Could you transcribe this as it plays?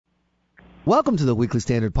Welcome to the Weekly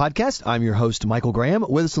Standard Podcast. I'm your host, Michael Graham.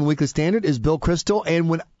 With us on the Weekly Standard is Bill Kristol. And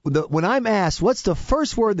when I'm asked, what's the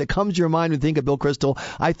first word that comes to your mind when you think of Bill Kristol,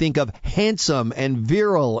 I think of handsome and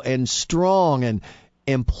virile and strong and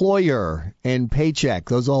employer and paycheck.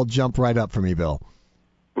 Those all jump right up for me, Bill.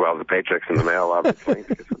 Well, the paycheck's in the mail, obviously,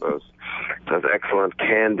 because of those excellent,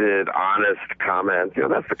 candid, honest comments. You know,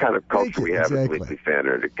 that's the kind of culture we have at the Weekly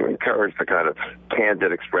Standard. It can encourage the kind of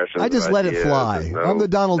candid expressions. I just let it fly. I'm the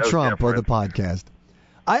Donald Trump of the podcast.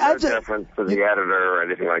 No deference to the editor or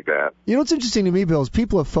anything like that. You know what's interesting to me, Bill, is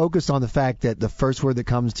people have focused on the fact that the first word that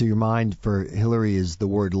comes to your mind for Hillary is the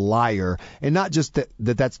word liar. And not just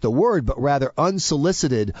that's the word, but rather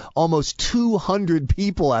unsolicited, almost 200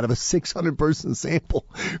 people out of a 600-person sample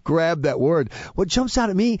grabbed that word. What jumps out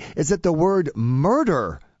at me is that the word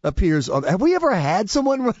murder appears on. Have we ever had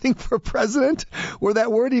someone running for president where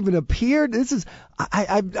that word even appeared?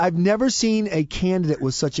 I've never seen a candidate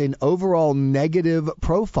with such an overall negative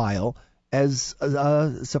profile as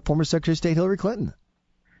former Secretary of State Hillary Clinton.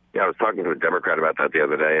 Yeah, I was talking to a Democrat about that the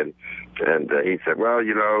other day, and he said, well,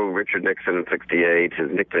 you know, Richard Nixon in '68, his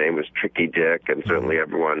nickname was Tricky Dick, and certainly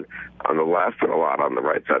everyone on the left and a lot on the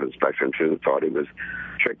right side of the spectrum, too, thought he was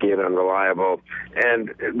tricky and unreliable.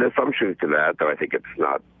 And there's some truth to that, though I think it's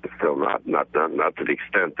not to the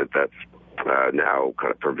extent that that's now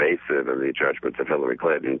kind of pervasive in the judgments of Hillary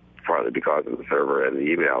Clinton, partly because of the server and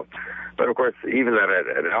the email. But, of course, even that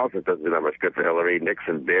analysis doesn't do that much good for Hillary.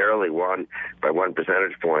 Nixon barely won by 1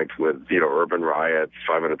 percentage point with, you know, urban riots,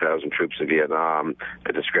 500,000 troops in Vietnam,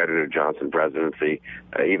 a discredited Johnson presidency.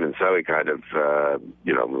 Even so, he kind of,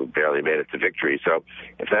 barely made it to victory. So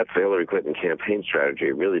if that's the Hillary Clinton campaign strategy,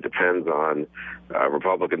 it really depends on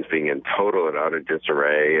Republicans being in total and utter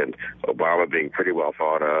disarray and Obama being pretty well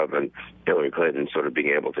thought of and Hillary Clinton sort of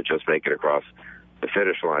being able to just make it across the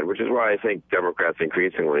finish line, which is why I think Democrats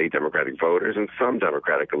increasingly, Democratic voters and some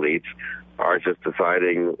Democratic elites are just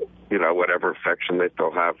deciding, you know, whatever affection they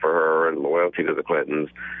still have for her and loyalty to the Clintons,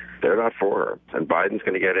 they're not for her. And Biden's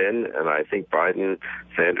going to get in, and I think Biden,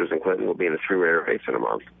 Sanders, and Clinton will be in a three-way race in a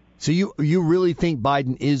month. So you really think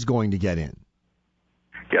Biden is going to get in?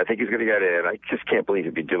 Yeah, I think he's going to get in. I just can't believe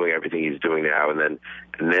he'd be doing everything he's doing now and then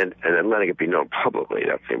letting it be known publicly.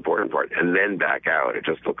 That's the important part. And then back out. It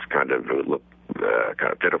just looks kind of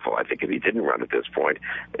pitiful. I think if he didn't run at this point,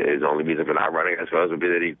 his only reason for not running, I suppose, would be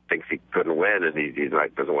that he thinks he couldn't win, and he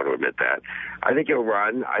doesn't want to admit that. I think he'll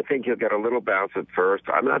run. I think he'll get a little bounce at first.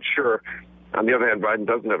 I'm not sure. On the other hand, Biden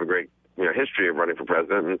doesn't have a great history of running for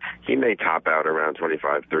president, and he may top out around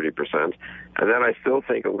 25-30%. And then I still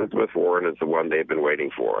think Elizabeth Warren is the one they've been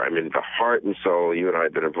waiting for. I mean, the heart and soul, you and I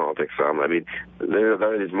have been in politics some. I mean, there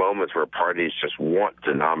are these moments where parties just want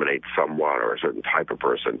to nominate someone or a certain type of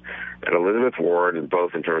person. And Elizabeth Warren,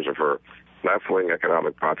 both in terms of her left-wing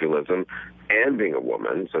economic populism and being a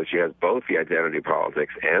woman, so she has both the identity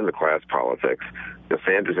politics and the class politics.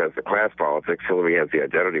 Sanders has the class politics, Hillary has the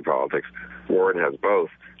identity politics, Warren has both.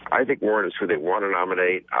 I think Warren is who they want to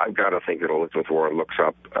nominate. I've got to think that Elizabeth Warren looks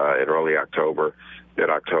up in early October,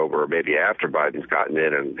 mid-October, maybe after Biden's gotten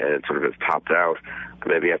in and it sort of has topped out,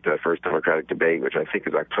 maybe after that first Democratic debate, which I think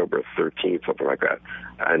is October 13th, something like that.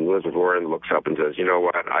 And Elizabeth Warren looks up and says, you know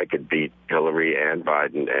what, I could beat Hillary and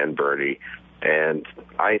Biden and Bernie. And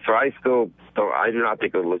I do not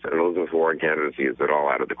think Elizabeth Warren candidacy is at all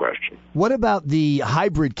out of the question. What about the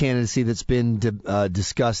hybrid candidacy that's been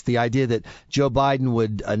discussed, the idea that Joe Biden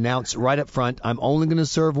would announce right up front, I'm only going to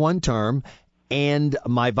serve one term, and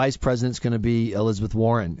my vice president's going to be Elizabeth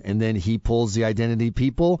Warren. And then he pulls the identity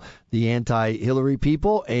people, the anti-Hillary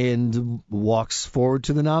people, and walks forward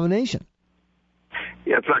to the nomination.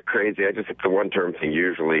 Yeah, it's not crazy. I just think the one-term thing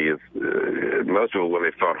usually is most people, when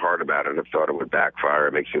they've thought hard about it, have thought it would backfire.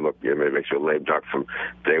 It makes you look, it makes you a lame duck from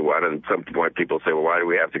day one. And at some point, people say, well, why do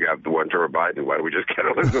we have to have the one-term of Biden? Why don't we just get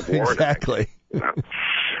Elizabeth Warren? Exactly.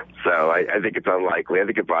 So I think it's unlikely. I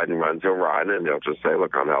think if Biden runs, he'll run, and he'll just say,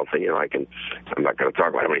 look, I'm healthy. I'm not going to talk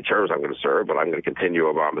about how many terms I'm going to serve, but I'm going to continue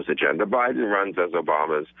Obama's agenda. Biden runs as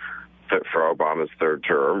for Obama's third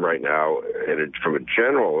term. Right now, from a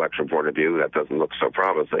general election point of view, that doesn't look so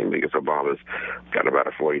promising because Obama's got about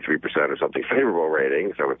a 43% or something favorable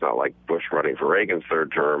rating, so it's not like Bush running for Reagan's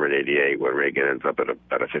third term in '88 when Reagan ends up at a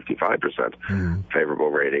 55%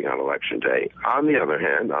 favorable rating on Election Day. On the other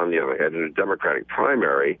hand, in a Democratic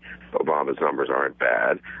primary, Obama's numbers aren't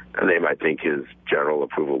bad, and they might think his general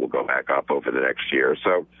approval will go back up over the next year.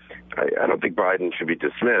 So I don't think Biden should be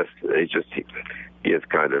dismissed.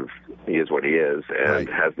 He is what he is, and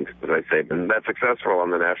hasn't, as I say, been that successful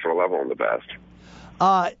on the national level in the past.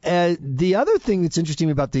 The other thing that's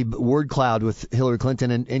interesting about the word cloud with Hillary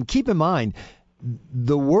Clinton, and keep in mind,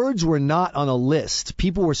 the words were not on a list.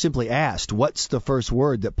 People were simply asked, what's the first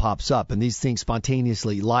word that pops up? And these things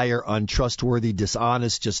spontaneously, liar, untrustworthy,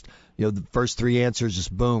 dishonest, just, the first three answers,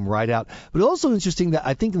 just boom, right out. But also interesting that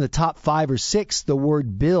I think in the top 5 or 6, the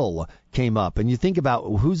word bill came up. And you think about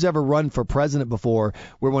who's ever run for president before,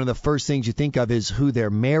 where one of the first things you think of is who they're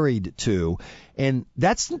married to. And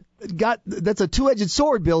that's a two-edged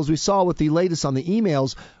sword, Bill, as we saw with the latest on the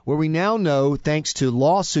emails, where we now know, thanks to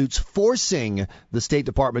lawsuits forcing the State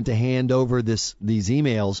Department to hand over these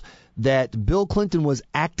emails, that Bill Clinton was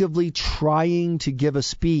actively trying to give a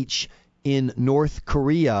speech in North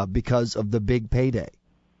Korea because of the big payday.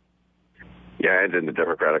 Yeah, and in the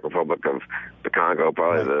Democratic Republic of the Congo,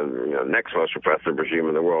 probably the next most repressive regime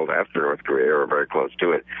in the world after North Korea, or very close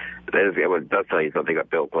to it. It does tell you something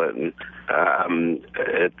about Bill Clinton.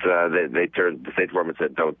 They turned, the State Department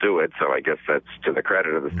said don't do it, so I guess that's to the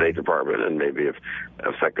credit of the State Department and maybe of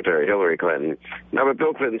Secretary Hillary Clinton. No, but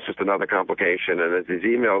Bill Clinton's just another complication, and as these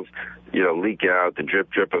emails, leak out, the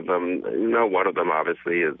drip of them, one of them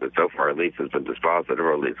obviously is, so far at least, has been dispositive,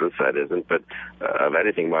 or at least this side isn't, but of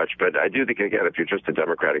anything much. But I do think, again, if you're just a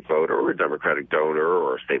Democratic voter or a Democratic donor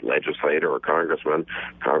or a state legislator or a congressman,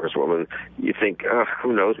 congresswoman, you think,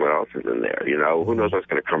 who knows what else is in there? Who knows what's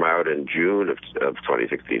going to come out in June of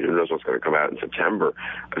 2016? Who knows what's going to come out in September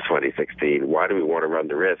of 2016? Why do we want to run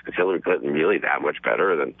the risk? Is Hillary Clinton really that much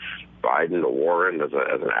better than Biden or Warren as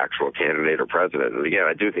an actual candidate or president? And again,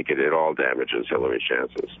 I do think it all damages Hillary's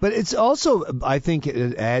chances. But it's also, I think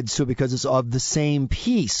it adds to it because it's of the same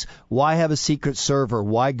piece. Why have a secret server?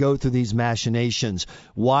 Why go through these machinations?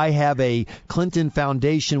 Why have a Clinton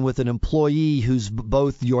Foundation with an employee who's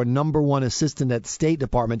both your number one assistant at the State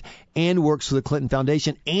Department and works for the Clinton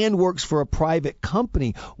Foundation and works for a private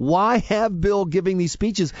company? Why have Bill giving these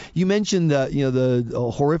speeches? You mentioned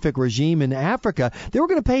the horrific regime in Africa. They were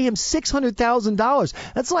going to pay him $600,000.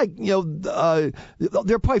 That's like,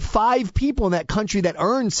 there are probably 5 people in that country that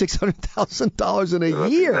earn $600,000 in a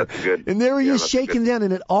year. That's good. And there he is shaking down,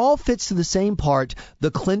 and it all fits to the same part.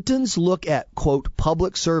 The Clintons look at, quote,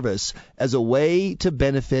 public service as a way to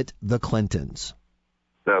benefit the Clintons.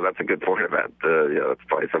 No, that's a good point about that's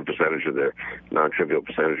probably some percentage of their non-trivial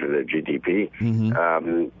percentage of their GDP.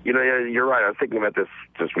 Mm-hmm. You're right. I was thinking about this,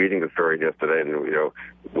 just reading the story yesterday, and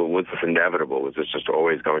was this inevitable? Was this just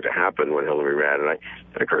always going to happen when Hillary ran? And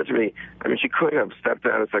it occurred to me, she could have stepped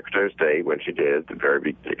down as Secretary of State when she did, at the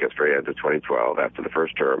very end of 2012, after the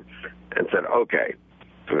first term, and said, okay,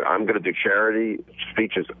 I'm going to do charity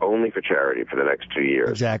speeches only for charity for the next 2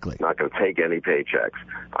 years. Exactly. Not going to take any paychecks.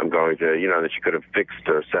 I'm going to, that she could have fixed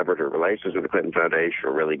or severed her relations with the Clinton Foundation,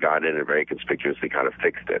 or really got in and very conspicuously kind of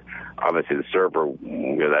fixed it. Obviously, the server,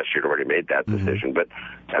 that she'd already made that decision. But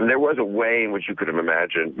there was a way in which you could have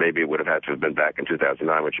imagined maybe it would have had to have been back in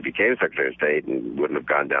 2009 when she became Secretary of State and wouldn't have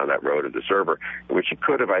gone down that road of the server, in which she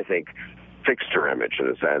could have, I think, fixed her image in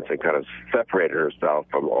a sense and kind of separated herself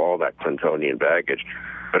from all that Clintonian baggage.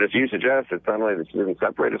 But as you suggest, it's not only that she didn't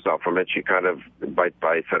separate herself from it, she kind of, by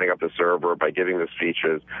setting up the server, by giving the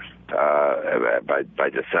speeches, by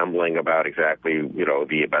dissembling about exactly,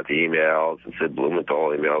 about the emails, the Sid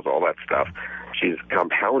Blumenthal emails, all that stuff, she's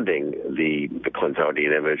compounding the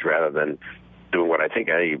Clintonian image rather than doing what I think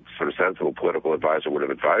any sort of sensible political advisor would have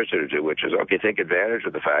advised her to do, which is, okay, take advantage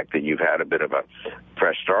of the fact that you've had a bit of a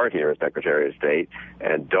fresh start here as Secretary of State,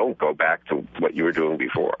 and don't go back to what you were doing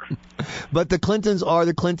before. But the Clintons are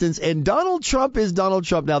the Clintons, and Donald Trump is Donald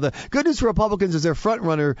Trump. Now, the good news for Republicans is their front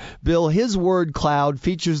runner, Bill, his word cloud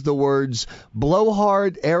features the words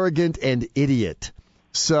blowhard, arrogant, and idiot.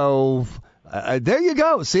 So there you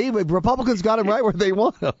go. See, Republicans got him right where they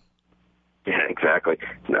want him. Yeah, exactly.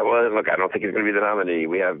 No, well, look, I don't think he's going to be the nominee.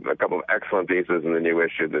 We have a couple of excellent pieces in the new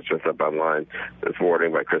issue that's just up online this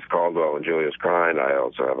morning by Chris Caldwell and Julius Krein. I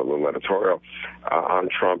also have a little editorial on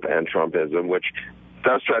Trump and Trumpism, which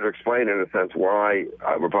does try to explain, in a sense, why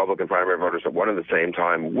Republican primary voters at one and the same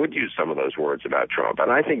time would use some of those words about Trump.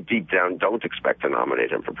 And I think deep down don't expect to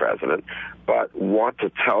nominate him for president, but want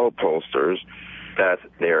to tell pollsters that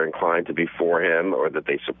they're inclined to be for him, or that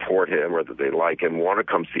they support him, or that they like him, want to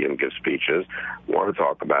come see him give speeches, want to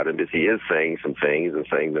talk about him, because he is saying some things and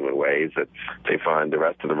saying them in ways that they find the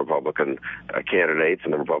rest of the Republican candidates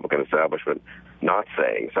and the Republican establishment not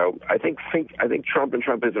saying. So I think Trump and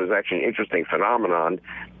Trumpism is actually an interesting phenomenon,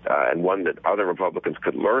 and one that other Republicans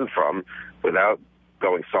could learn from without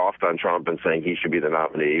going soft on Trump and saying he should be the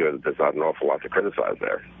nominee, or that there's not an awful lot to criticize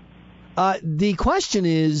there. The question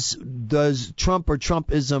is, does Trump or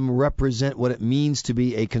Trumpism represent what it means to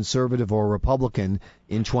be a conservative or a Republican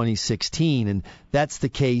in 2016? And that's the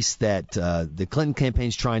case that the Clinton campaign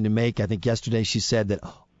is trying to make. I think yesterday she said that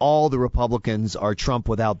all the Republicans are Trump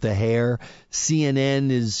without the hair. CNN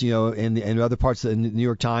is, and other parts of the New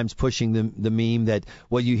York Times pushing the meme that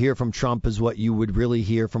what you hear from Trump is what you would really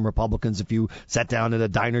hear from Republicans if you sat down at a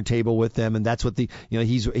diner table with them. And that's what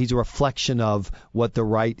he's a reflection of what the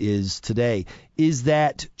right is today. Is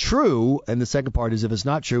that true? And the second part is, if it's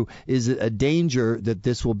not true, is it a danger that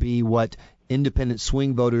this will be what independent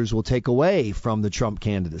swing voters will take away from the Trump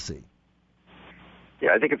candidacy? Yeah,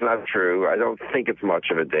 I think it's not true. I don't think it's much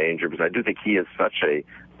of a danger because I do think he is such a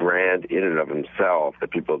brand in and of himself that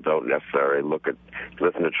people don't necessarily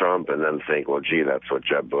listen to Trump and then think, well, gee, that's what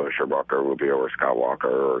Jeb Bush or Marco Rubio or Scott Walker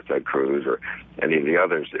or Ted Cruz or any of the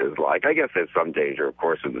others is like. I guess there's some danger, of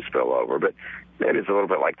course, of the spillover, but maybe it's a little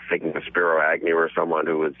bit like thinking of Spiro Agnew or someone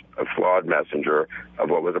who was a flawed messenger of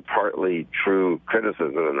what was a partly true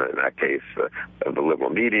criticism, in that case, of the liberal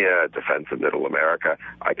media, defense of middle America.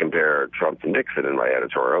 I compare Trump to Nixon in my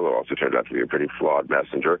editorial, who also turned out to be a pretty flawed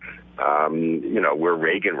messenger. We're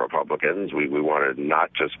Reagan Republicans. We want to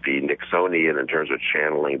not just be Nixonian in terms of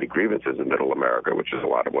channeling the grievances of middle America, which is a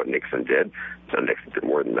lot of what Nixon did. So Nixon did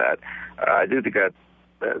more than that. I do think that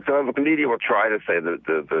so the media will try to say that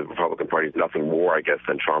the Republican Party is nothing more, I guess,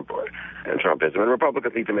 than Trump and Trumpism. And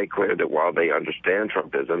Republicans need to make clear that while they understand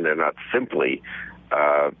Trumpism, they're not simply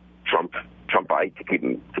Trumpite to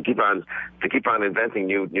keep on inventing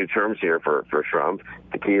new terms here for Trump.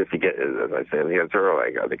 The key is to get, as I say in the editorial,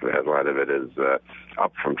 I think the headline of it is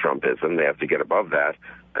up from Trumpism. They have to get above that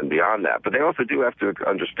and beyond that. But they also do have to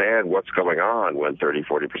understand what's going on when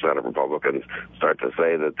 30-40% of Republicans start to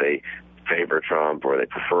say that they favor Trump or they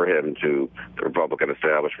prefer him to the Republican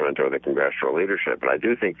establishment or the congressional leadership. And I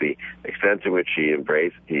do think the extent to which he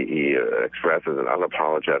expresses an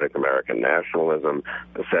unapologetic American nationalism,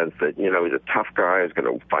 the sense that, he's a tough guy who's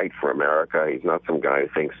going to fight for America. He's not some guy who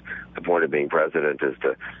thinks the point of being president is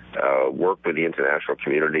to work with the international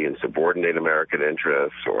community and subordinate American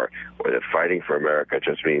interests, or that fighting for America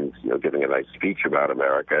just means, giving a nice speech about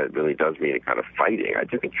America. It really does mean a kind of fighting. I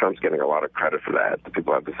do think Trump's getting a lot of credit for that.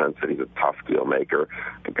 People have the sense that he's a tough deal maker,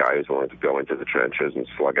 a guy who's willing to go into the trenches and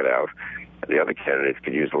slug it out. The other candidates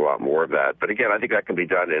could use a lot more of that. But again, I think that can be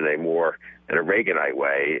done in a Reaganite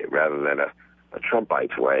way rather than a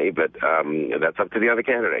Trumpite way. But that's up to the other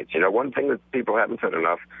candidates. One thing that people haven't said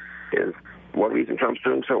enough is one reason Trump's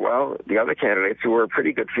doing so well, the other candidates who are a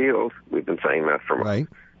pretty good field, we've been saying that for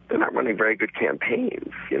months, they're not running very good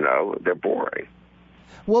campaigns. They're boring.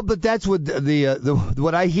 Well, but that's what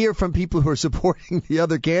what I hear from people who are supporting the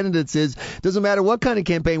other candidates is, doesn't matter what kind of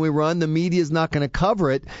campaign we run, the media is not going to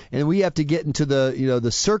cover it, and we have to get into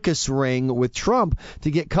the circus ring with Trump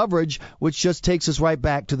to get coverage, which just takes us right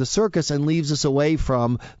back to the circus and leaves us away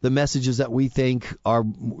from the messages that we think are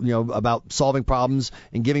about solving problems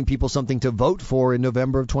and giving people something to vote for in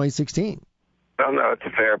November of 2016. Well, no, it's a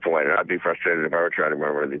fair point, and I'd be frustrated if I were trying to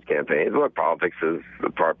run one of these campaigns. Look, politics is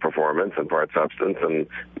part performance and part substance, and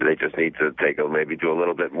they just need to maybe do a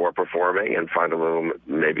little bit more performing and find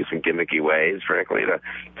maybe some gimmicky ways, frankly,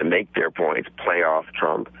 to make their points, play off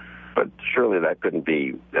Trump. But surely that's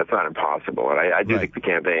not impossible. And I do think the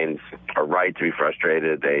campaigns are right to be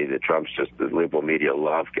frustrated. The liberal media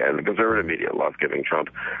and the conservative media love giving Trump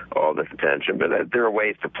all this attention. But there are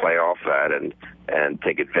ways to play off that and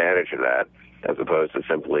take advantage of that, as opposed to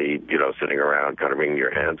simply, sitting around kind of wringing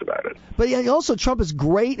your hands about it. But yeah, also Trump is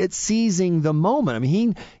great at seizing the moment. I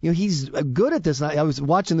mean, he's good at this. And I was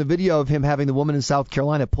watching the video of him having the woman in South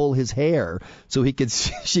Carolina pull his hair so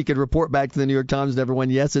she could report back to the New York Times and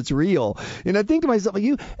everyone, yes, it's real. And I think to myself,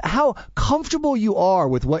 how comfortable you are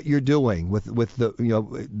with what you're doing, with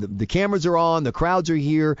the cameras are on, the crowds are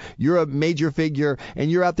here, you're a major figure,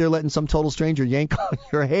 and you're out there letting some total stranger yank on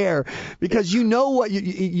your hair because you know what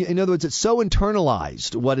in other words, it's so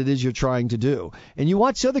internalized what it is you're trying to do. And you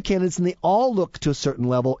watch the other candidates and they all look to a certain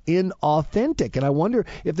level inauthentic. And I wonder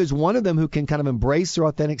if there's one of them who can kind of embrace their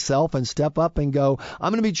authentic self and step up and go,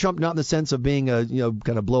 I'm going to be Trump, not in the sense of being a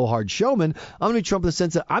kind of blowhard showman. I'm going to be Trump in the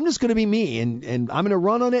sense that I'm just going to be me and I'm going to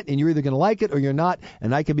run on it, and you're either going to like it or you're not,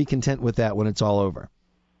 and I can be content with that when it's all over.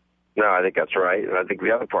 No, I think that's right. And I think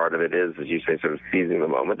the other part of it is, as you say, sort of seizing the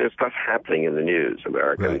moment. There's stuff happening in the news.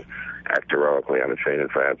 Americans act heroically on a train in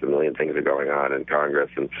France. A million things are going on in Congress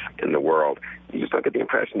and in the world. You just don't get the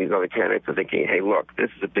impression these other candidates are thinking, hey, look, this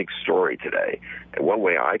is a big story today. And one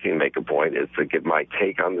way I can make a point is to give my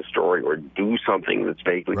take on the story or do something that's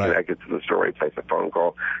vaguely connected to the story, place a phone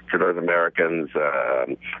call to those Americans,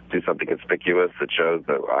 do something conspicuous that shows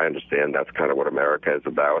that I understand that's kind of what America is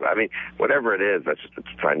about. I mean, whatever it is, that's just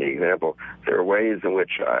a tiny example. There are ways in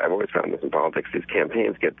which I've always found this in politics. These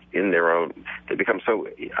campaigns get in their own, they become so,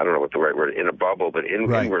 I don't know what what the right word, in a bubble, but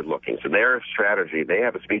inward looking. So their strategy, they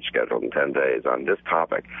have a speech scheduled in 10 days on this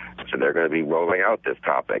topic. So they're going to be rolling out this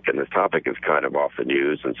topic, and this topic is kind of off the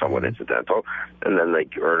news and somewhat incidental. And then they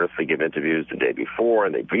earnestly give interviews the day before,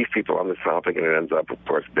 and they brief people on this topic, and it ends up, of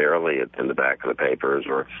course, barely in the back of the papers,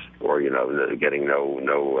 or getting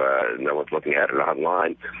no one's looking at it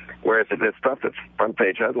online. Whereas if it's stuff that's front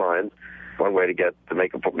page headlines, one way to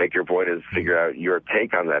make your point is figure out your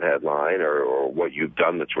take on that headline, or what you've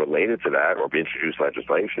done that's related to that, or introduce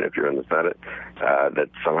legislation if you're in the Senate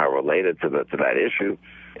that's somehow related to that issue.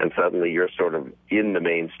 And suddenly you're sort of in the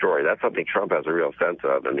main story. That's something Trump has a real sense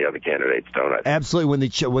of, and the other candidates don't. Absolutely.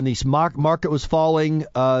 When the market was falling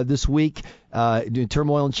this week,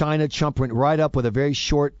 turmoil in China, Trump went right up with a very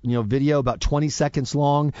short, video about 20 seconds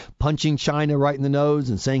long, punching China right in the nose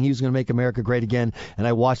and saying he was going to make America great again. And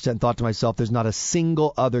I watched that and thought to myself, there's not a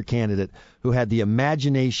single other candidate who had the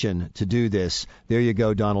imagination to do this. There you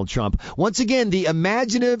go, Donald Trump. Once again, the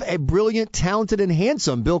imaginative, a brilliant, talented, and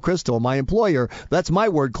handsome Bill Kristol, my employer. That's my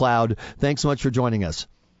word cloud. Thanks so much for joining us.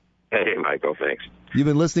 Hey, Michael, thanks. You've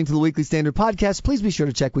been listening to the Weekly Standard Podcast. Please be sure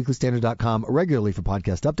to check weeklystandard.com regularly for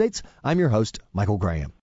podcast updates. I'm your host, Michael Graham.